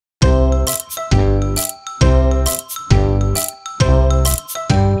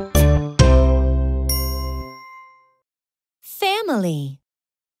Family.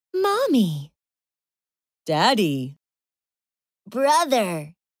 Mommy. Daddy.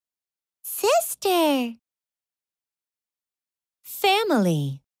 Brother. Sister.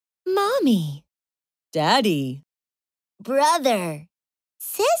 Family. Mommy. Daddy. Brother.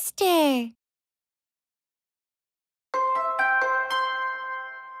 Sister.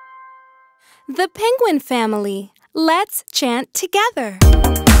 The penguin family. Let's chant together.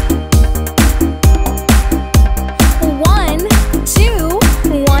 1, 2,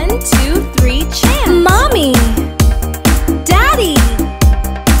 1, 2, 3, chant. Mommy, Daddy,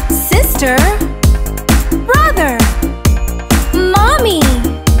 sister, brother. Mommy,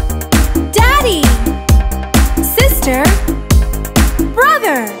 Daddy, sister,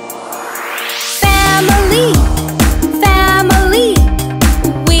 brother. Family, family.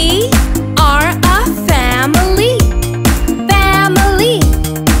 We are a family. Family,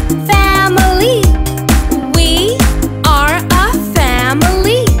 family. We are a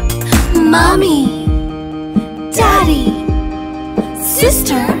family. Mommy, Daddy,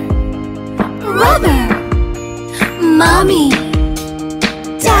 sister, brother. Mommy,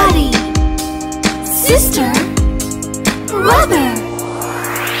 Daddy, sister, brother.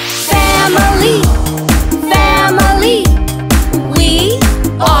 Family, family. We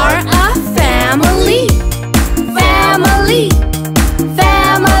are a family. Family,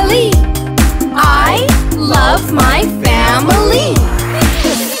 family. I love my family.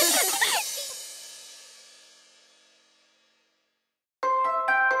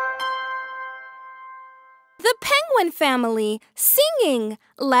 The penguin family singing.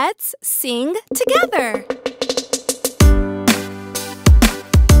 Let's sing together.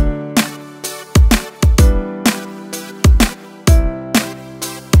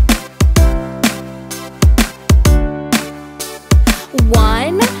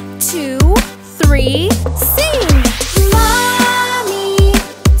 1, 2, 3, sing! Mommy,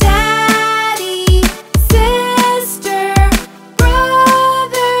 Daddy, sister,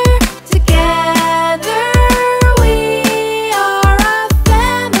 brother, together we are a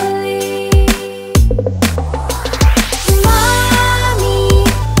family. Mommy,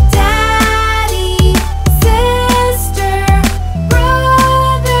 Daddy, sister,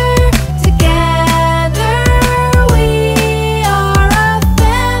 brother, together we are a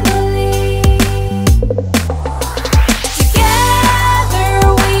family. Together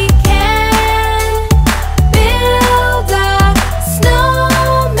we can build a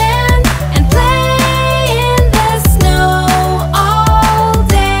snowman and play in the snow all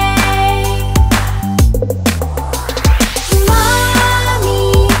day.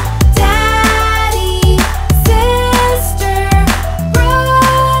 Mommy, Daddy, sister,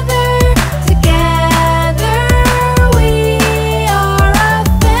 brother, together we are a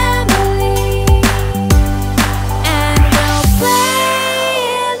family. And we'll play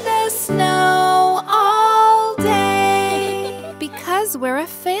in the snow all day because we're a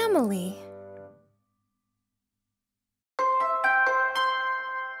family.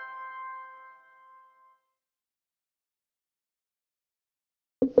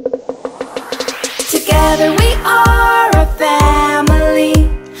 Together we are a family.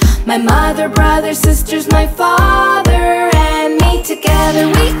 My mother, brother, sisters, my father, and me. Together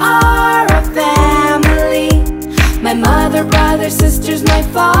we are a family. My mother, brother, sisters, my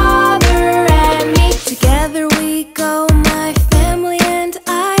father, and me. Together we go, my family and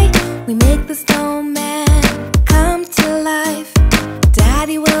I. We make the snowman come to life.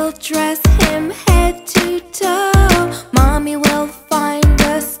 Daddy will dress him head to toe. Mommy will find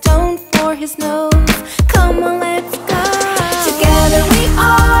a stone for his nose. Come on, let's go. Together we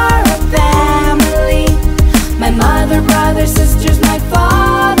are a family. My mother, brother, sisters, my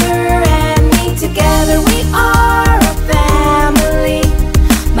father, and me. Together we are a family.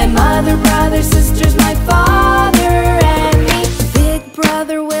 My mother, brother, sisters, my father, and me. Big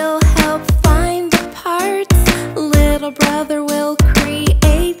brother will help find the parts. Little brother will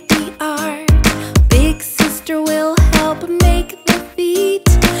create the art. Big sister will help make the feet.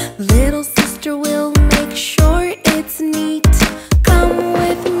 Little sister will make sure it's neat. Come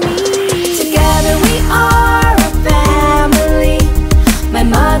with me. Together we are a family. My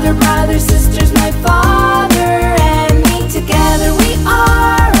mother, brother, sisters, my father, and me. Together we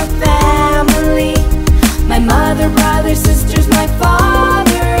are a family. My mother, brother, sisters, my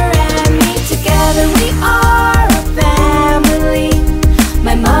father, and me. Together we are a family.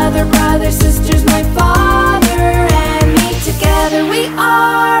 My mother, brother, sisters, my father, and me. Together we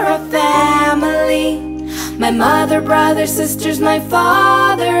are a family. My mother, brother, sisters, my father.